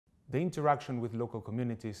The interaction with local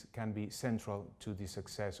communities can be central to the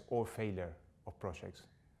success or failure of projects.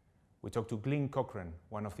 We talked to Glynn Cochrane,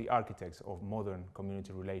 one of the architects of modern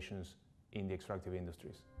community relations in the extractive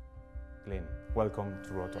industries. Glynn, welcome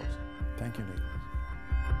to Raw Talks. Thank you, Nicholas.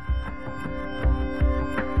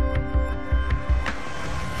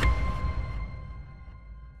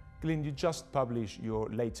 Glynn, you just published your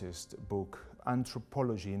latest book,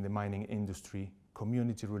 Anthropology in the Mining Industry,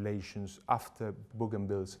 Community Relations After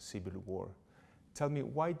Bougainville's Civil War. Tell me,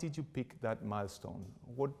 why did you pick that milestone?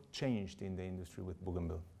 What changed in the industry with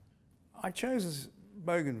Bougainville? I chose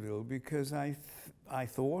Bougainville because I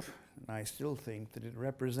thought, and I still think, that it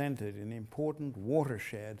represented an important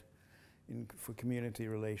watershed for community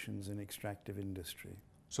relations in extractive industry.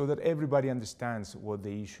 So that everybody understands what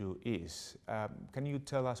the issue is, can you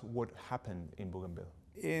tell us what happened in Bougainville?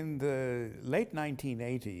 In the late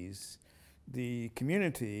 1980s, the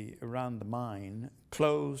community around the mine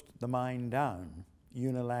closed the mine down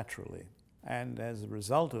unilaterally. And as a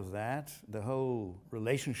result of that, the whole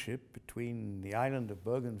relationship between the island of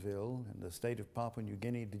Bougainville and the state of Papua New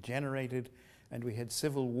Guinea degenerated, and we had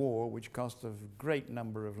civil war, which cost a great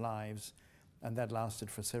number of lives, and that lasted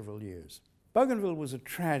for several years. Bougainville was a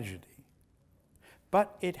tragedy,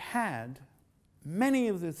 but it had many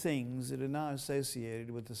of the things that are now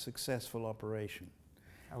associated with a successful operation.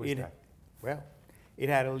 How is that? Well, it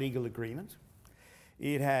had a legal agreement,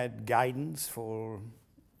 it had guidance for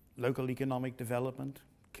local economic development,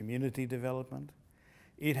 community development,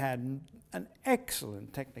 it had an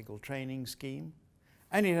excellent technical training scheme,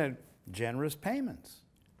 and it had generous payments.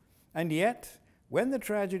 And yet, when the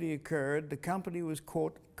tragedy occurred, the company was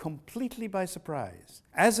caught completely by surprise.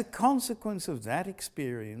 As a consequence of that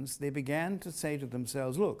experience, they began to say to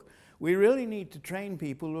themselves, look, we really need to train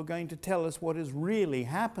people who are going to tell us what is really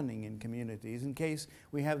happening in communities in case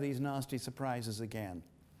we have these nasty surprises again.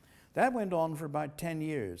 That went on for about 10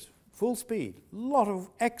 years, full speed. A lot of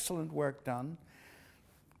excellent work done,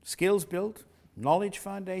 skills built, knowledge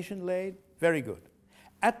foundation laid, very good.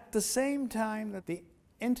 At the same time that the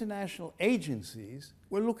international agencies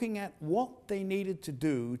were looking at what they needed to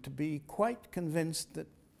do to be quite convinced that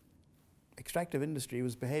extractive industry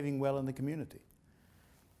was behaving well in the community.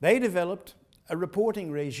 They developed a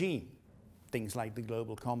reporting regime, things like the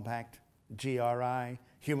Global Compact, GRI,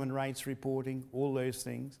 human rights reporting, all those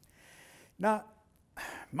things. Now,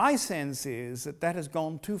 my sense is that that has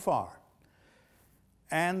gone too far,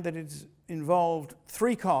 and that it's involved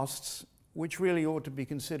three costs which really ought to be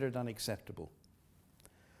considered unacceptable.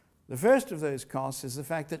 The first of those costs is the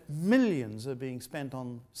fact that millions are being spent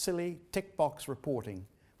on silly tick box reporting,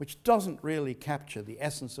 which doesn't really capture the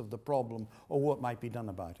essence of the problem or what might be done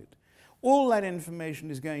about it. All that information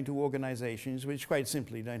is going to organizations which quite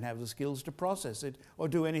simply don't have the skills to process it or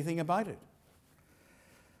do anything about it.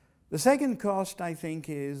 The second cost, I think,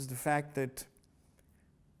 is the fact that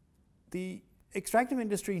the extractive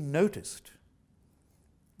industry noticed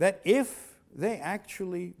that if they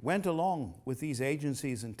actually went along with these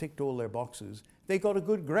agencies and ticked all their boxes, they got a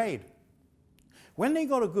good grade. When they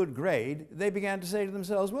got a good grade, they began to say to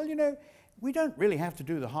themselves, well, you know, we don't really have to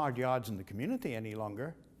do the hard yards in the community any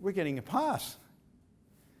longer. We're getting a pass.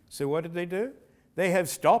 So what did they do? They have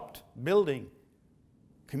stopped building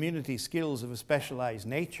community skills of a specialized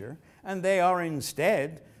nature, and they are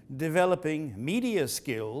instead developing media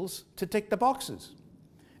skills to tick the boxes.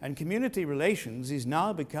 And community relations is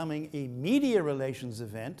now becoming a media relations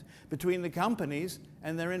event between the companies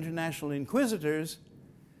and their international inquisitors,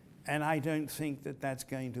 and I don't think that that's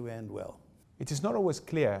going to end well. It is not always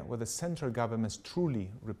clear whether central governments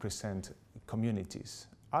truly represent communities.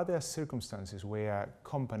 Are there circumstances where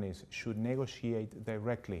companies should negotiate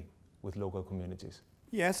directly with local communities?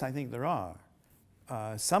 Yes, I think there are.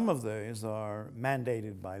 Some of those are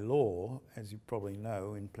mandated by law, as you probably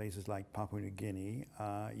know, in places like Papua New Guinea.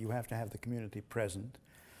 You have to have the community present.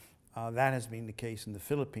 That has been the case in the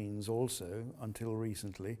Philippines also until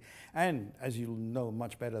recently. And as you'll know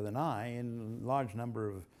much better than I, in a large number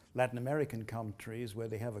of Latin American countries where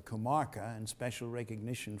they have a comarca and special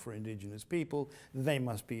recognition for indigenous people, they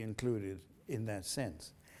must be included in that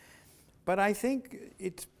sense. But I think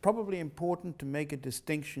it's probably important to make a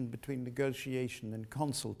distinction between negotiation and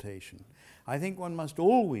consultation. I think one must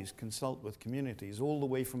always consult with communities all the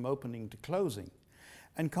way from opening to closing.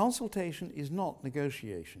 And consultation is not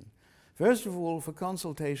negotiation. First of all, for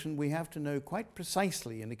consultation, we have to know quite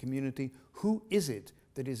precisely in a community who is it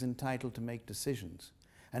that is entitled to make decisions.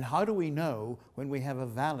 And how do we know when we have a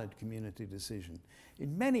valid community decision?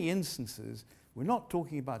 In many instances, we're not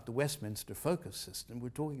talking about the Westminster focus system, we're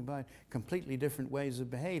talking about completely different ways of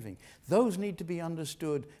behaving. Those need to be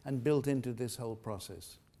understood and built into this whole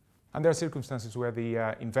process. And there are circumstances where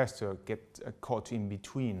the investor gets caught in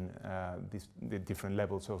between the different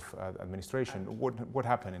levels of administration. What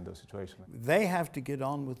happened in those situations? They have to get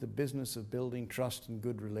on with the business of building trust and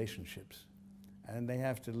good relationships. And they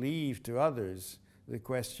have to leave to others the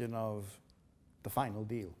question of the final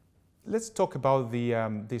deal. Let's talk about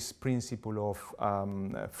this principle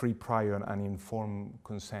of free, prior and informed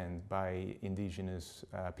consent by indigenous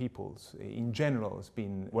peoples. In general, it's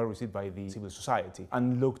been well received by the civil society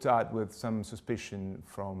and looked at with some suspicion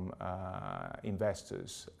from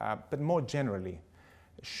investors. But more generally,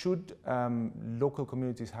 should local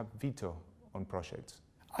communities have veto on projects?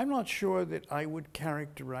 I'm not sure that I would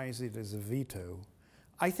characterize it as a veto.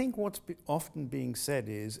 I think what's often being said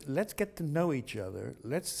is, let's get to know each other,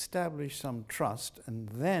 let's establish some trust, and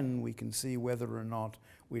then we can see whether or not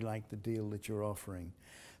we like the deal that you're offering.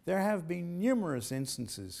 There have been numerous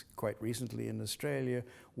instances, quite recently in Australia,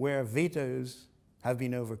 where vetoes have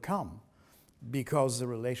been overcome because the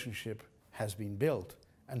relationship has been built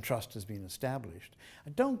and trust has been established.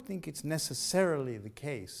 I don't think it's necessarily the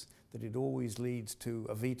case that it always leads to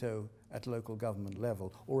a veto at local government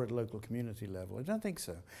level or at local community level. I don't think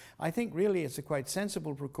so. I think really it's a quite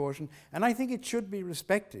sensible precaution, and I think it should be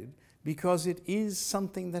respected because it is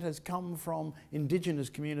something that has come from indigenous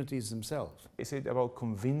communities themselves. Is it about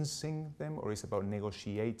convincing them or is it about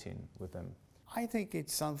negotiating with them? I think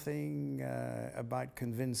it's something about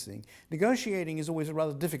convincing. Negotiating is always a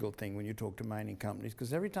rather difficult thing when you talk to mining companies,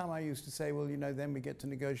 because every time I used to say, well, you know, then we get to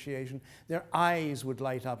negotiation, their eyes would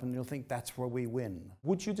light up and you'll think that's where we win.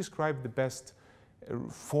 Would you describe the best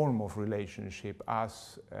form of relationship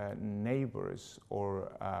as neighbors or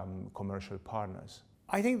commercial partners?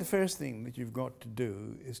 I think the first thing that you've got to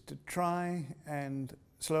do is to try and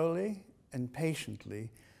slowly and patiently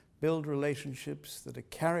build relationships that are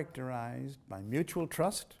characterized by mutual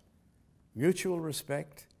trust, mutual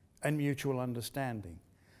respect, and mutual understanding.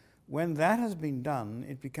 When that has been done,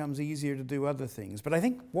 it becomes easier to do other things. But I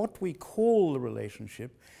think what we call the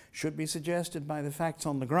relationship should be suggested by the facts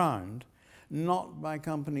on the ground, not by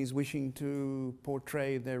companies wishing to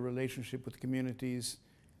portray their relationship with communities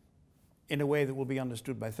in a way that will be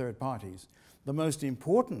understood by third parties. The most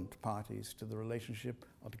important parties to the relationship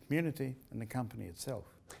are the community and the company itself.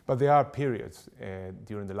 But there are periods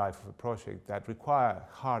during the life of a project that require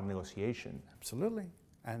hard negotiation. Absolutely,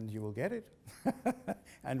 and you will get it.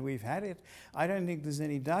 And we've had it. I don't think there's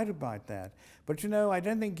any doubt about that. But you know, I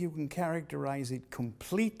don't think you can characterize it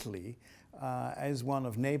completely as one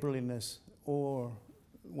of neighborliness or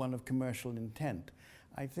one of commercial intent.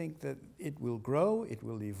 I think that it will grow, it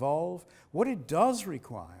will evolve. What it does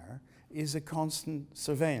require is a constant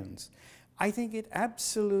surveillance. I think it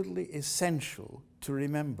absolutely essential to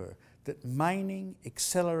remember that mining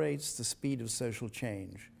accelerates the speed of social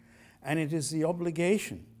change, and it is the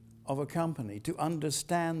obligation of a company to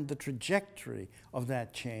understand the trajectory of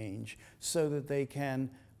that change so that they can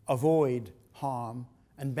avoid harm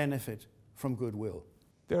and benefit from goodwill.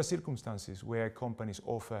 There are circumstances where companies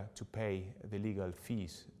offer to pay the legal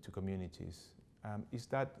fees to communities. Is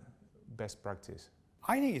that best practice?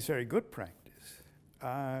 I think it's very good practice.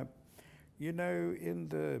 You know, in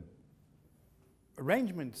the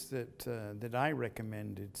arrangements that I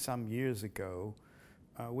recommended some years ago,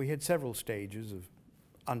 we had several stages of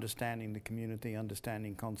understanding the community,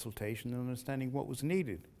 understanding consultation, and understanding what was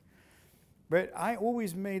needed. But I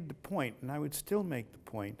always made the point, and I would still make the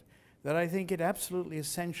point, that I think it absolutely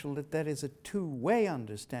essential that that is a two-way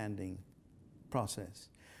understanding process.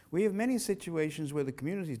 We have many situations where the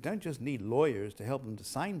communities don't just need lawyers to help them to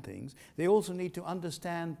sign things, they also need to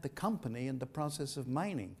understand the company and the process of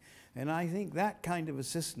mining. And I think that kind of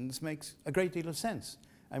assistance makes a great deal of sense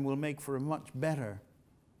and will make for a much better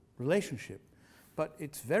relationship. But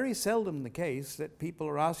it's very seldom the case that people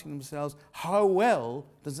are asking themselves, how well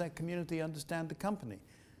does that community understand the company?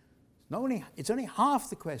 It's only half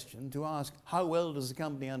the question to ask, how well does the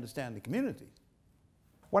company understand the community?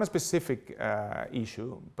 One specific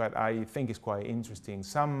issue, but I think is quite interesting,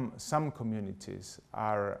 some communities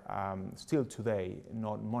are still today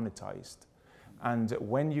not monetized. And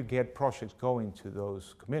when you get projects going to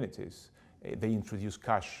those communities, they introduce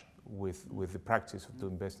cash with the practice of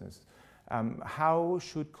doing business. How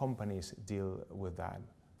should companies deal with that?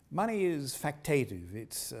 Money is factative,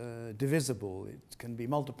 it's divisible, it can be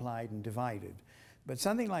multiplied and divided. But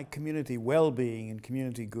something like community well-being and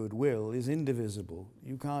community goodwill is indivisible.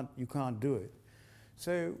 You can't do it.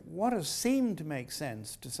 So what has seemed to make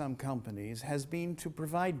sense to some companies has been to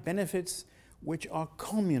provide benefits which are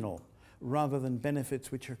communal rather than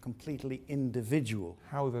benefits which are completely individual.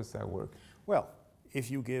 How does that work? Well, if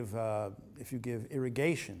you give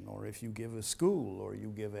irrigation, or if you give a school, or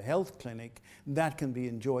you give a health clinic, that can be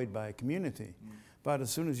enjoyed by a community. But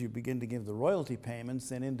as soon as you begin to give the royalty payments,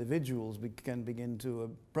 then individuals can begin to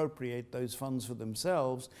appropriate those funds for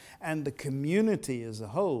themselves, and the community as a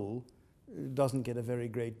whole doesn't get a very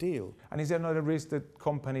great deal. And is there not a risk that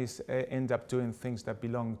companies end up doing things that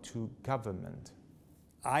belong to government?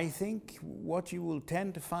 I think what you will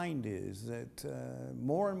tend to find is that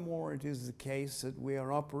more and more it is the case that we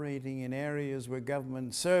are operating in areas where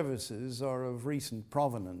government services are of recent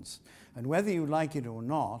provenance. And whether you like it or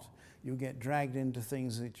not, you get dragged into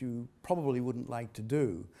things that you probably wouldn't like to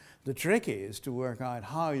do. The trick is to work out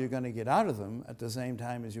how you're going to get out of them at the same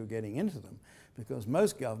time as you're getting into them. Because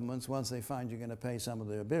most governments, once they find you're going to pay some of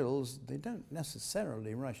their bills, they don't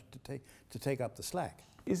necessarily rush to take up the slack.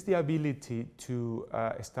 Is the ability to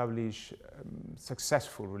establish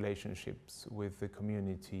successful relationships with the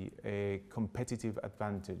community a competitive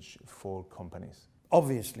advantage for companies?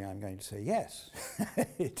 Obviously, I'm going to say yes,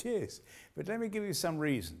 it is. But let me give you some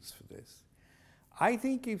reasons for this. I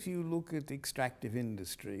think if you look at the extractive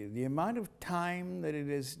industry, the amount of time that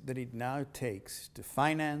it now takes to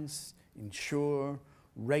finance, insure,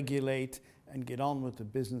 regulate, and get on with the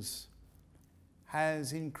business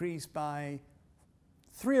has increased by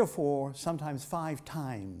 3 or 4, sometimes 5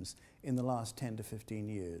 times in the last 10 to 15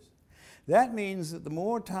 years. That means that the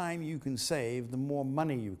more time you can save, the more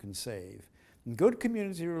money you can save. And good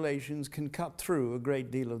community relations can cut through a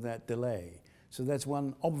great deal of that delay. So that's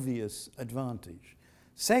one obvious advantage.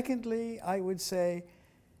 Secondly, I would say,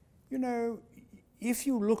 you know, if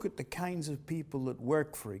you look at the kinds of people that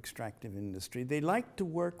work for extractive industry, they like to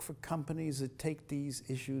work for companies that take these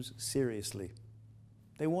issues seriously.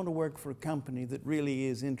 They want to work for a company that really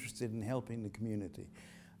is interested in helping the community.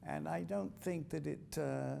 And I don't think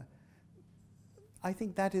that I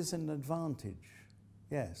think that is an advantage,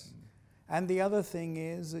 yes. And the other thing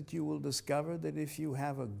is that you will discover that if you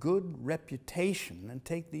have a good reputation and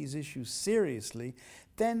take these issues seriously,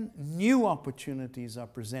 then new opportunities are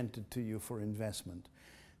presented to you for investment.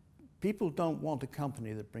 People don't want a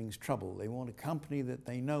company that brings trouble. They want a company that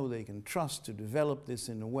they know they can trust to develop this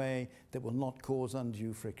in a way that will not cause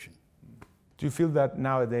undue friction. Do you feel that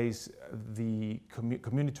nowadays the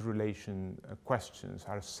community relation questions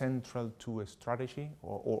are central to a strategy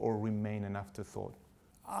or remain an afterthought?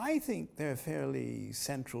 I think they're fairly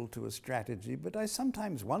central to a strategy, but I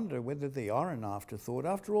sometimes wonder whether they are an afterthought.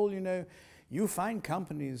 After all, you know, you find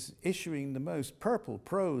companies issuing the most purple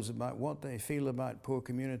prose about what they feel about poor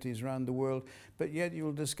communities around the world, but yet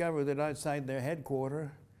you'll discover that outside their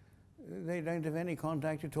headquarters, they don't have any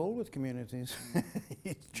contact at all with communities.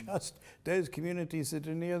 It's just those communities that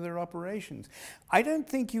are near their operations. I don't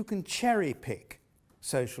think you can cherry pick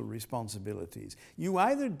social responsibilities. You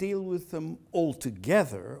either deal with them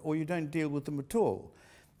altogether or you don't deal with them at all.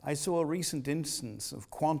 I saw a recent instance of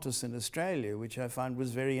Qantas in Australia, which I found was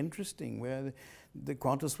very interesting, where the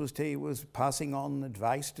Qantas was passing on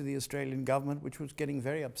advice to the Australian government, which was getting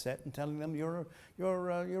very upset and telling them, you're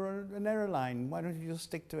an airline, why don't you just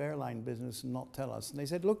stick to airline business and not tell us? And they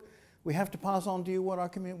said, look, we have to pass on to you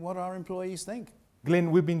what our employees think.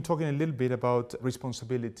 Glynn, we've been talking a little bit about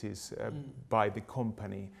responsibilities by the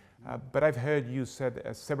company, but I've heard you said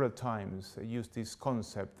several times use this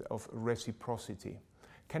concept of reciprocity.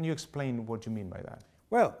 Can you explain what you mean by that?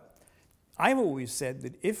 Well, I've always said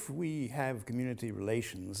that if we have community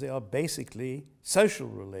relations, they are basically social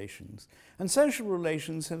relations. And social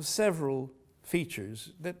relations have several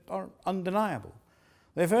features that are undeniable.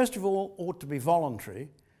 They first of all ought to be voluntary,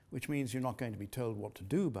 which means you're not going to be told what to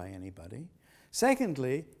do by anybody.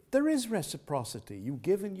 Secondly, there is reciprocity. You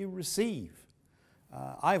give and you receive.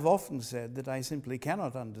 I've often said that I simply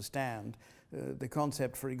cannot understand the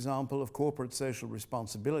concept, for example, of corporate social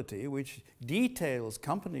responsibility, which details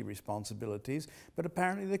company responsibilities, but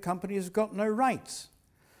apparently the company has got no rights.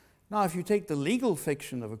 Now, if you take the legal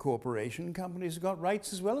fiction of a corporation, companies have got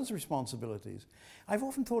rights as well as responsibilities. I've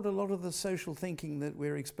often thought a lot of the social thinking that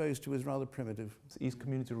we're exposed to is rather primitive. Is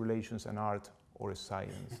community relations an art or a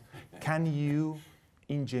science? Can you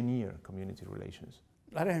engineer community relations?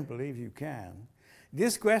 I don't believe you can.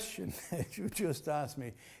 This question that you just asked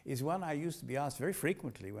me is one I used to be asked very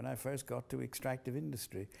frequently when I first got to extractive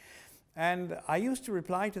industry. And I used to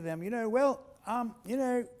reply to them,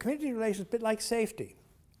 community relations is a bit like safety.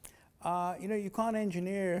 You can't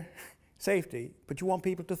engineer safety, but you want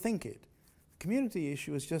people to think it. Community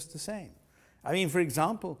issue is just the same. I mean, for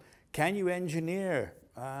example, can you engineer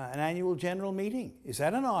an annual general meeting? Is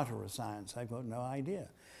that an art or a science? I've got no idea.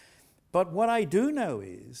 But what I do know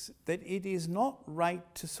is that it is not right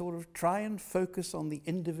to sort of try and focus on the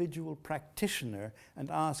individual practitioner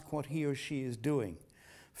and ask what he or she is doing.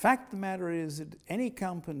 Fact of the matter is that any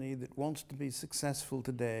company that wants to be successful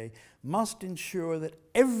today must ensure that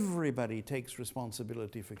everybody takes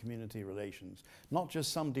responsibility for community relations, not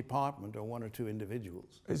just some department or one or two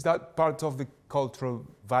individuals. Is that part of the cultural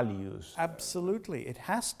values? Absolutely, it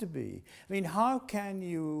has to be. I mean, how can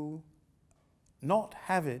you not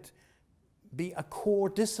have it be a core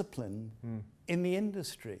discipline in the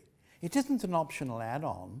industry? It isn't an optional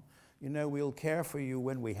add-on. You know, we'll care for you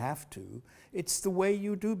when we have to. It's the way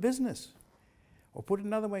you do business. Or put it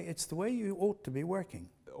another way, it's the way you ought to be working.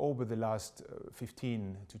 Over the last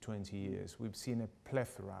 15 to 20 years, we've seen a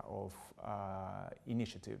plethora of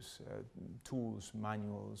initiatives, tools,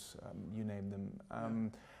 manuals, you name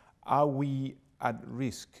them. Are we at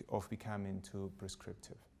risk of becoming too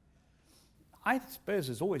prescriptive? I suppose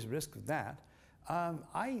there's always a risk of that.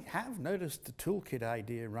 I have noticed the toolkit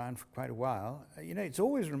idea around for quite a while. You know, it's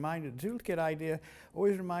always reminded, the toolkit idea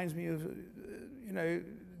always reminds me of, you know,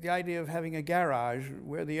 the idea of having a garage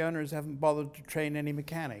where the owners haven't bothered to train any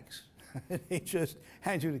mechanics. They just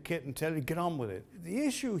hand you the kit and tell you, get on with it. The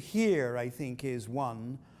issue here, I think, is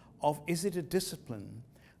one of, is it a discipline?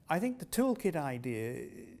 I think the toolkit idea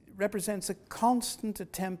represents a constant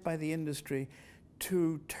attempt by the industry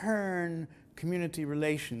to turn community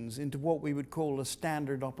relations into what we would call a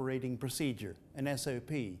standard operating procedure, an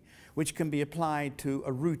SOP, which can be applied to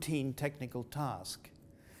a routine technical task.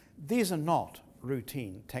 These are not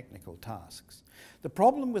routine technical tasks. The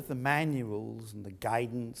problem with the manuals and the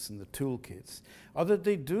guidance and the toolkits are that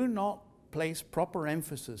they do not place proper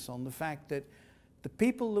emphasis on the fact that the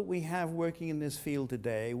people that we have working in this field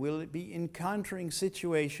today will be encountering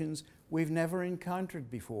situations we've never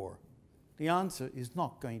encountered before. The answer is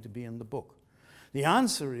not going to be in the book. The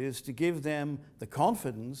answer is to give them the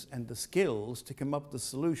confidence and the skills to come up with a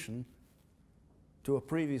solution to a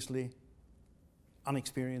previously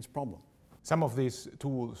unexperienced problem. Some of these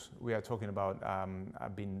tools we are talking about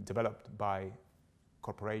have been developed by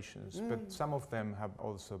corporations, but some of them have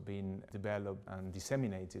also been developed and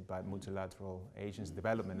disseminated by multilateral agencies,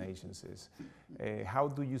 development agencies. How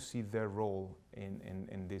do you see their role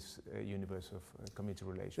in this universe of community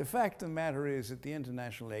relations? The fact of the matter is that the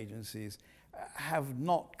international agencies have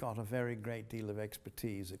not got a very great deal of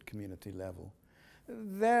expertise at community level.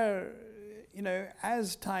 They're, you know,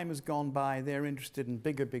 as time has gone by, they're interested in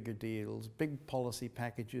bigger deals, big policy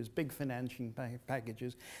packages, big financing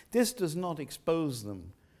packages. This does not expose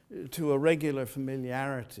them to a regular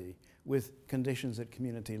familiarity with conditions at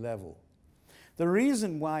community level. The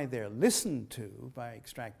reason why they're listened to by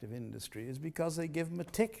extractive industry is because they give them a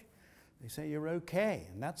tick. They say you're okay,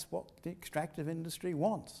 and that's what the extractive industry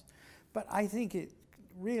wants. But I think it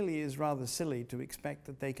really is rather silly to expect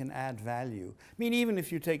that they can add value. I mean, even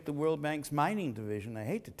if you take the World Bank's mining division, I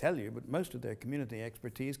hate to tell you, but most of their community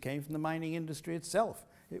expertise came from the mining industry itself.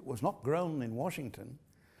 It was not grown in Washington.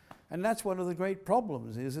 And that's one of the great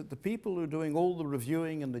problems, is that the people who are doing all the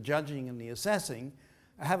reviewing and the judging and the assessing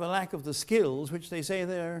have a lack of the skills which they say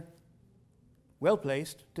they're well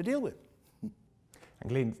placed to deal with. And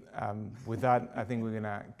Glynn, with that, I think we're going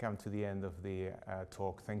to come to the end of the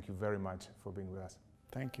talk. Thank you very much for being with us.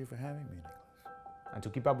 Thank you for having me, Nicholas. And to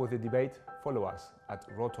keep up with the debate, follow us at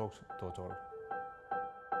rawtalks.org.